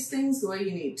clean these things the way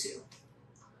you need to.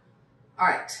 All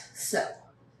right, so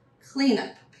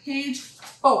cleanup, page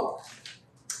 4.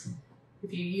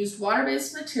 If you used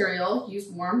water-based material, use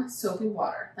warm, soapy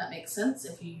water. That makes sense.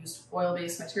 If you used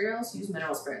oil-based materials, use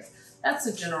mineral sprays. That's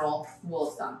a general rule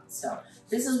of thumb. So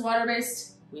this is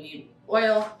water-based. We need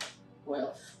oil.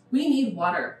 We need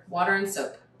water and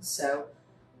soap. So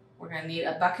we're gonna need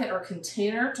a bucket or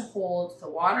container to hold the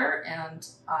water and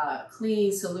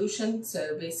cleaning solution.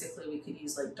 So basically we could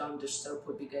use like Dawn dish soap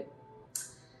would be good.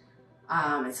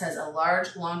 It says a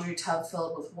large laundry tub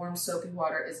filled with warm soapy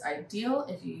water is ideal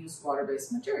if you use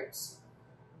water-based materials.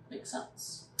 Makes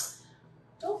sense.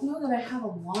 Don't know that I have a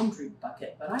laundry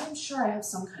bucket, but I am sure I have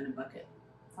some kind of bucket.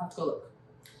 I'll have to go look.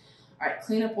 All right,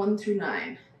 cleanup 1 through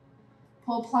 9.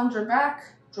 Pull plunger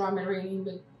back, draw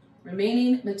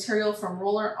remaining material from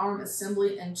roller arm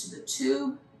assembly into the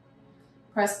tube.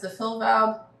 Press the fill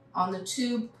valve on the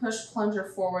tube, push plunger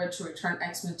forward to return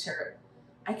X material.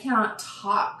 I cannot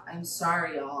talk. I'm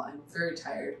sorry, y'all. I'm very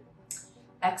tired.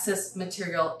 Excess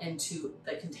material into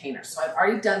the container. So I've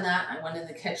already done that. I went in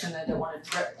the kitchen. I didn't want to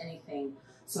drip anything.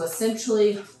 So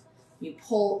essentially, you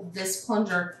pull this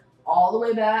plunger all the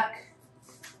way back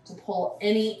to pull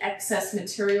any excess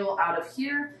material out of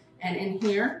here and in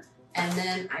here. And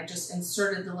then I just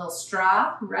inserted the little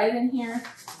straw right in here,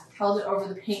 held it over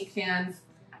the paint can,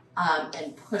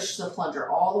 and pushed the plunger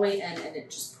all the way in, and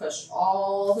it just pushed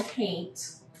all the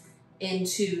paint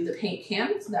into the paint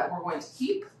can that we're going to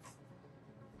keep.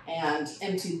 and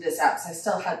emptied this out because I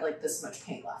still had like this much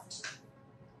paint left.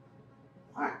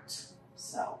 All right,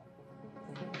 so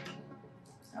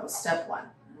that was step 1.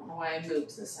 I don't know why I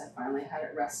moved this. I finally had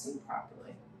it resting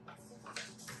properly.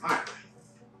 All right,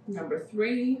 number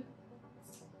 3,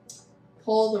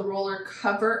 pull the roller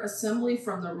cover assembly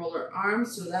from the roller arm.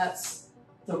 So that's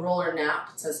the roller nap.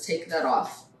 It says take that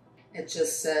off. It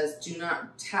just says do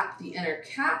not tap the inner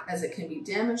cap as it can be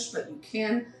damaged, but you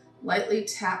can lightly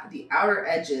tap the outer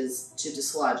edges to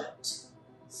dislodge it.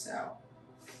 So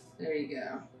there you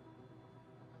go.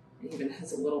 It even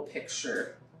has a little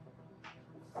picture.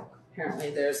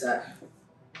 Apparently there's a,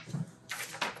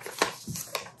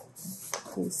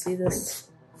 can you see this?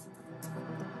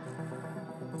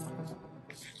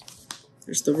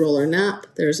 There's the roller nap.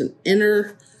 There's an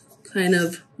inner kind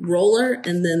of roller,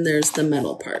 and then there's the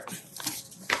metal part.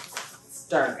 It's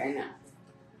dark, I know.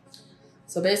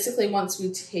 So basically once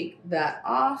we take that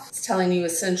off, it's telling you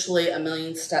essentially a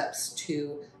million steps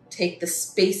to take the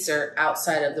spacer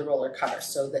outside of the roller cover.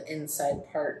 So the inside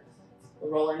part, the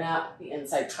roller nap, the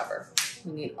inside cover.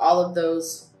 We need all of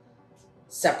those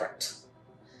separate.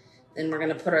 Then we're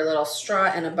gonna put our little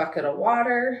straw in a bucket of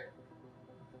water,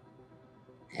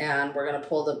 and we're gonna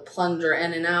pull the plunger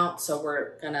in and out. So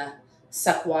we're gonna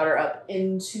suck water up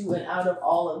into and out of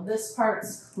all of this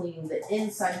parts, clean the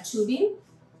inside tubing,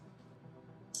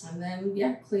 and then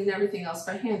yeah, clean everything else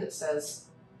by hand, it says.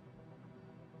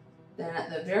 Then at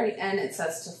the very end, it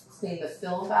says to clean the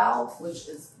fill valve, which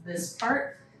is this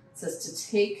part. It says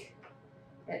to take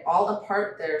it all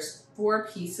apart. There's 4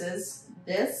 pieces.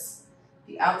 This,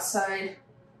 the outside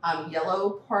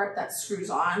yellow part that screws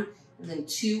on, and then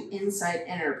 2 inside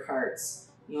inner parts.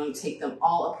 You want to take them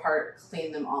all apart,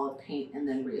 clean them all with paint, and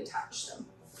then reattach them.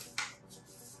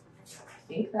 I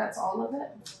think that's all of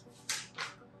it.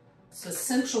 So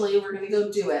essentially, we're going to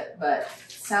go do it, but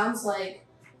it sounds like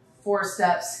 4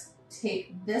 steps.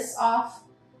 Take this off,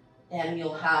 and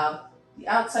you'll have the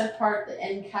outside part, the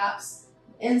end caps,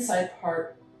 the inside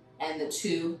part, and the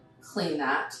tube. Clean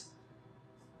that.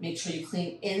 Make sure you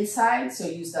clean inside, so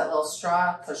use that little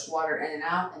straw, push water in and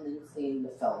out, and then clean the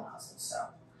fill nozzle. So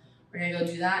we're gonna go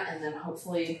do that, and then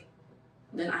hopefully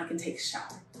then I can take a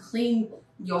shower. Clean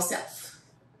yourself.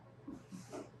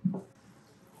 All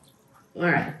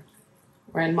right,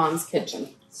 we're in Mom's kitchen.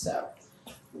 So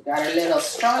we got our little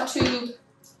straw tube,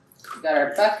 we got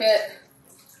our bucket.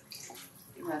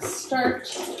 I'm gonna start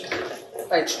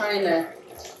by trying to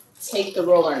take the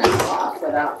roller nap off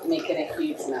without making a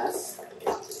huge mess.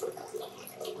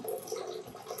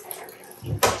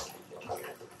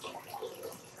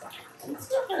 Let's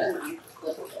go ahead and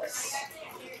flip this.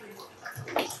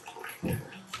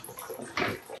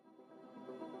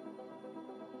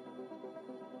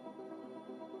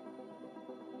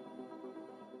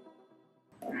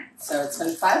 Alright, so it's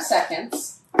been 5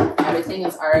 seconds. Everything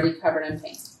is already covered in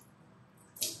paint.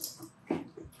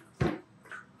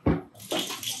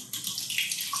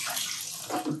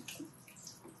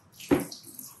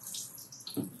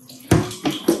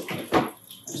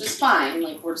 Fine,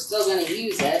 like we're still going to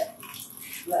use it,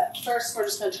 but first we're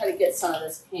just going to try to get some of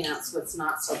this paint out so it's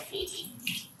not so painty.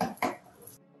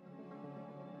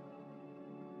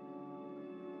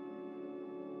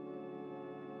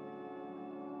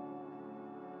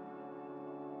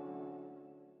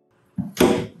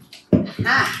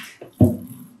 Aha!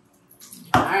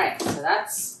 Alright, so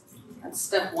that's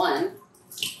step 1.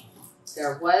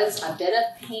 There was a bit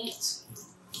of paint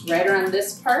right around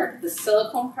this part, the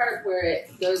silicone part where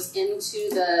it goes into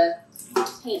the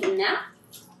paint nap,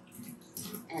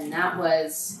 and that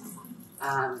was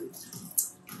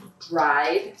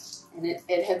dried, and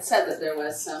it had said that there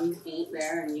was some paint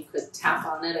there and you could tap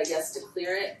on it, I guess, to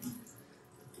clear it.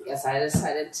 I guess I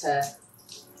decided to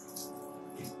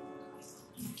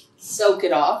soak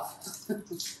it off.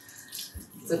 It's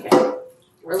okay,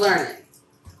 we're learning.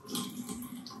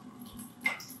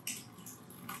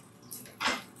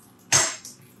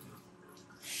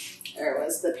 There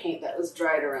was the paint that was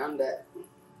dried around it.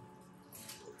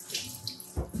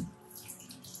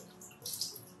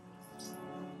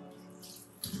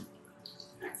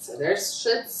 Alright, so there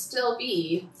should still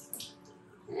be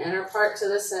an inner part to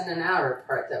this and an outer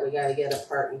part that we got to get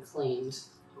apart and cleaned.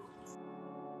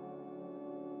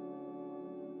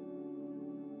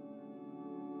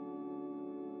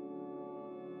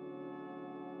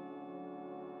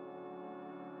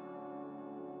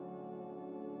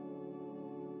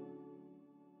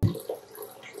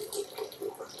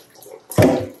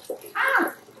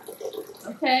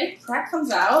 Okay, that comes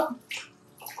out.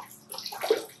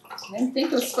 I didn't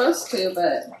think it was supposed to,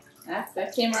 but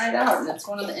that came right out, and it's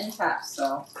one of the end caps,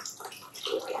 so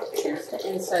Here's the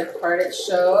inside part it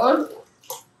showed.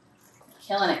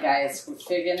 Killing it, guys. We're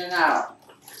figuring it out.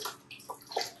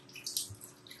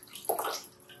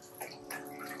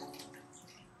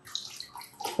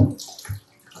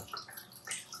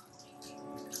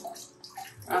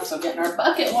 We're also getting our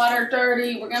bucket water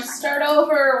dirty. We're going to start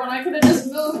over when I could have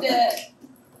just moved it.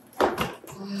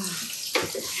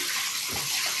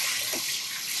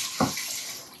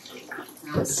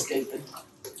 That was stupid.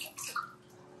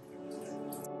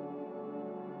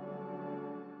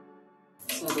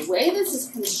 So the way this is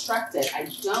constructed, I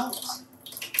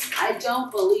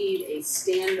don't believe a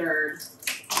standard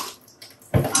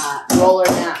roller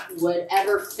mat would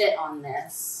ever fit on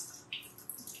this,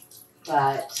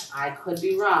 but I could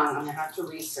be wrong. I'm gonna have to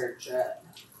research it.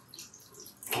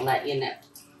 I'll let you know.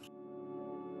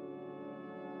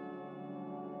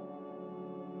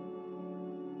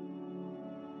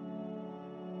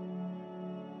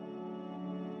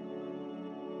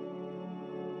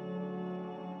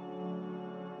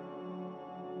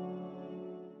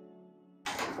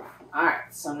 All right,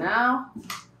 so now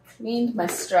cleaned my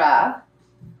straw.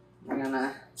 I'm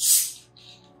gonna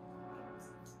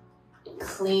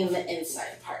clean the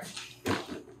inside part.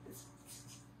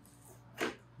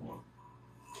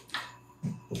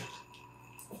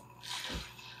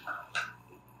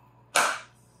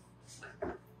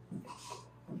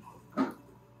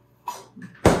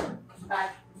 Bye.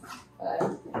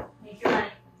 Make your money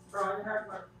for all your hard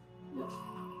work.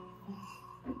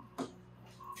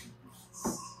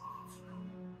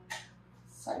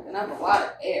 Sucking up a lot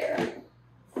of air.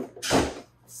 Let's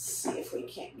see if we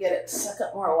can't get it to suck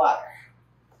up more water.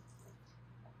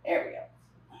 There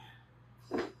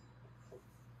we go.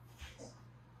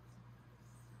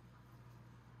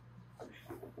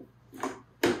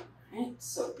 Alright,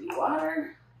 soapy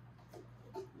water.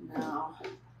 Now,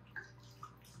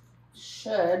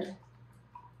 should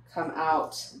come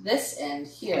out this end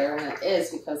here, and it is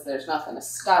because there's nothing to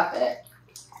stop it.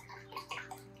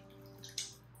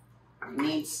 It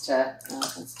needs to,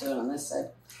 let's do it on this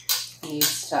side. It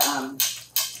needs to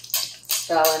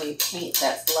expel any paint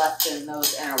that's left in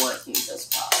those inner workings as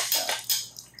well. So,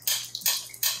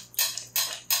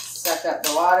 suck up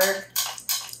the water,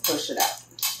 push it out.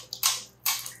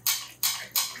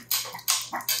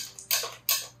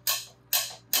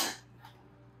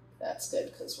 That's good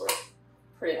because we're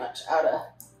pretty much out of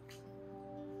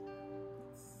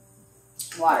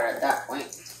water at that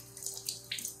point.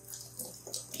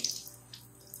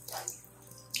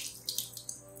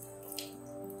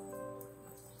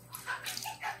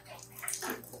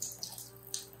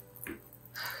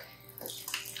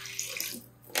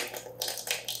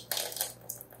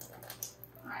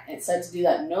 It said to do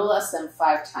that no less than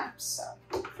 5 times. So,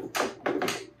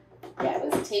 yeah,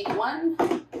 let's take one.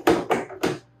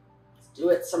 Let's do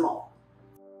it some more.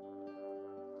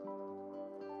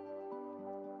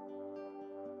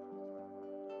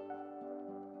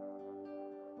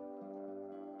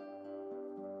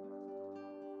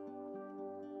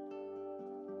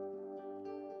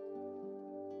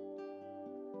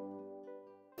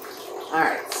 All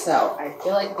right, so I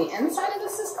feel like the inside of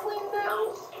this is clean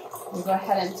now. We'll go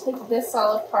ahead and take this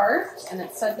all apart, and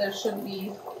it said there should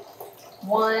be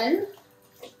 1.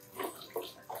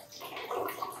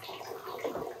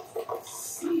 Let's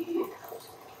see.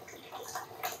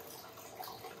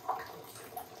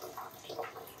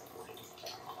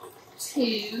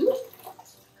 2.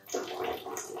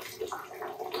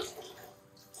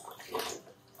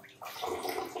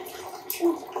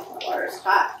 Ooh, the water's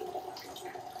hot.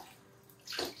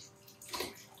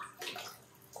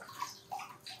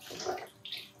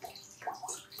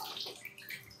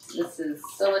 This is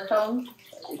silicone.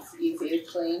 It's easy to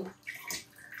clean.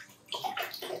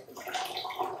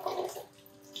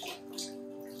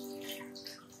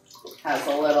 Has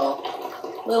a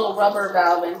little rubber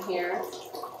valve in here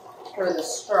for the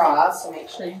straw, so make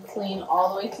sure you clean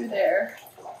all the way through there.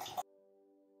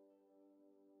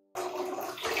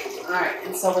 Alright,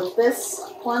 and so with this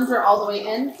plunger all the way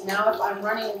in, now if I'm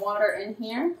running water in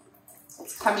here,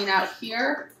 it's coming out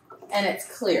here and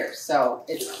it's clear, so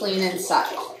it's clean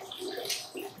inside.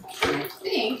 And I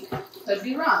think, could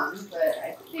be wrong, but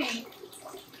I think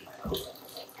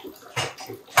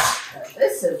that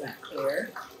this isn't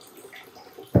clear.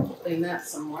 Clean that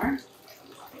some more.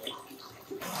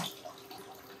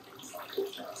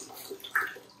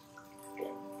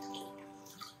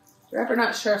 If you're ever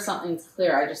not sure if something's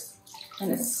clear, I just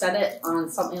kind of set it on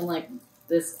something like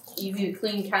this easy to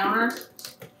clean counter.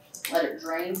 Let it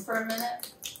drain for a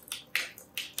minute.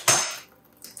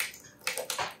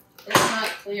 If it's not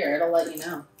clear, it'll let you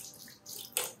know.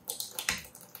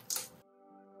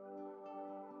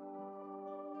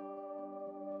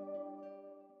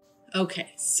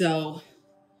 Okay, so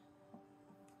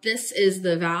this is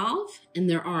the valve, and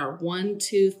there are 1,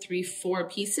 2, 3, 4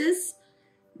 pieces.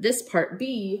 This part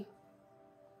B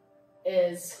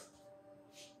is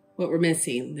what we're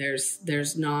missing.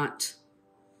 There's not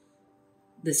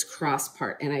this cross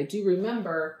part. And I do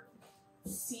remember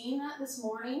seeing that this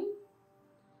morning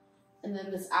and then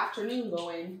this afternoon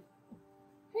going,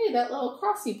 hey, that little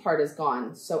crossy part is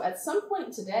gone. So at some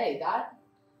point today,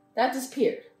 that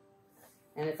disappeared.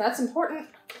 And if that's important,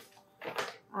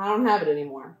 I don't have it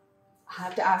anymore. I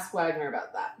have to ask Wagner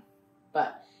about that.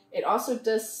 But it also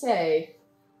does say,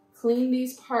 clean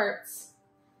these parts.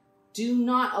 Do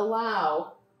not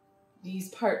allow these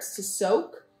parts to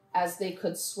soak, as they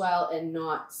could swell and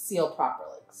not seal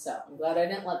properly. So I'm glad I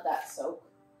didn't let that soak.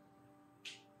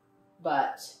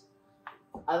 But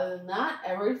other than that,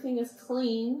 everything is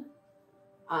clean.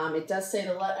 It does say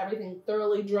to let everything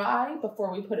thoroughly dry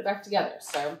before we put it back together.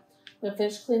 So I'm gonna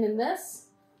finish cleaning this,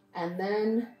 and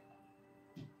then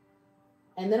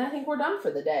I think we're done for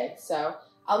the day. So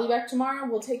I'll be back tomorrow.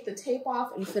 We'll take the tape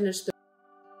off and finish the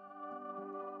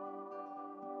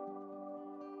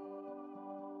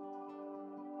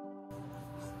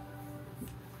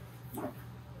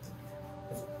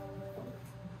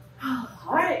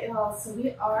Alright, y'all, so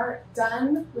we are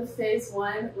done with phase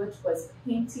 1, which was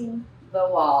painting the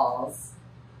walls.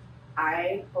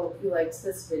 I hope you liked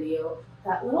this video.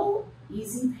 That little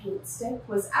easy paint stick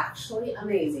was actually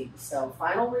amazing. So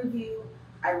final review,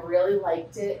 I really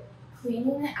liked it.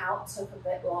 Cleaning it out took a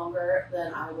bit longer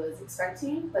than I was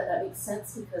expecting, but that makes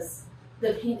sense because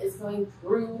the paint is going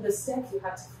through the stick. You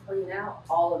have to clean out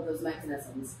all of those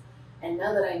mechanisms. And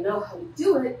now that I know how to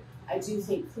do it, I do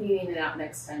think cleaning it out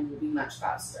next time will be much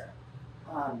faster.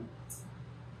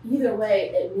 Either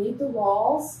way, it made the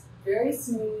walls very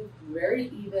smooth, very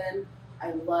even.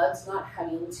 I loved not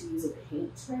having to use a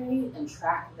paint tray and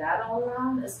track that all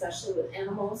around, especially with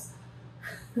animals.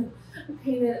 I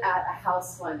painted at a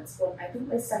house once, well, I think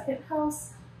my second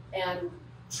house, and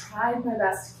tried my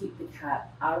best to keep the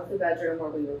cat out of the bedroom where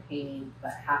we were painting,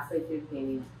 but halfway through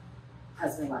painting,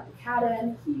 husband let the cat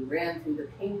in, he ran through the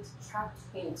paint, tracked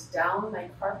paint down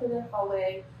my carpeted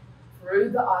hallway, through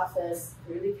the office,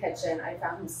 through the kitchen. I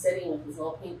found him sitting with his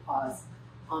little paint paws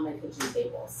on my kitchen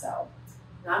table. So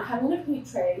not having a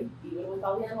paint tray, even with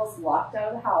all the animals locked out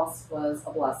of the house, was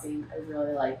a blessing. I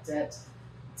really liked it.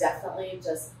 Definitely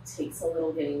just takes a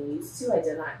little getting used to. I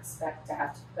did not expect to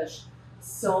have to push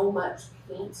so much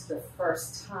paint the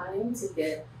first time to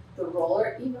get the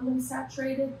roller evenly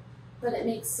saturated. But it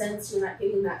makes sense. You're not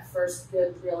getting that first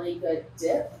really good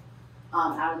dip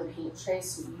out of the paint tray,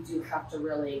 so you do have to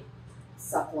really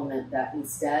supplement that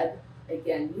instead.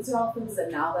 Again, these are all things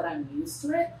that now that I'm used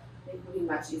to it, it will be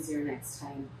much easier next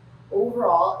time.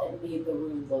 Overall, it made the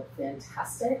room look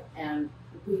fantastic, and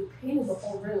we painted the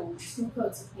whole room 2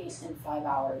 coats of paint in 5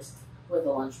 hours with a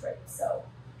lunch break. So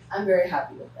I'm very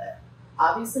happy with it.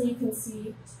 Obviously, you can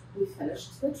see we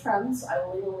finished the trim, so I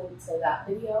will leave a link to that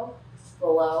video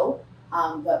below.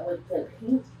 But with the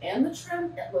paint and the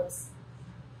trim, it looks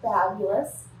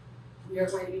fabulous. We are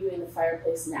going to be doing the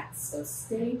fireplace next, so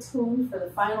stay tuned for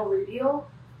the final reveal.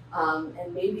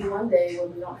 And maybe one day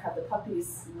when we don't have the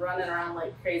puppies running around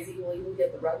like crazy, we'll even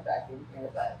get the rug back in here.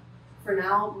 But for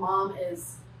now, Mom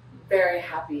is very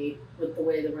happy with the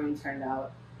way the room turned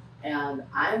out. And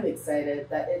I'm excited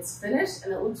that it's finished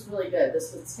and it looks really good.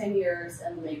 This was 10 years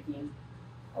in the making.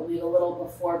 I'll leave a little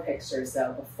before picture.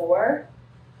 So before,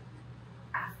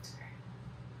 after.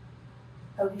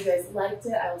 Hope you guys liked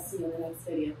it. I will see you in the next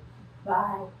video.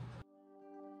 Bye.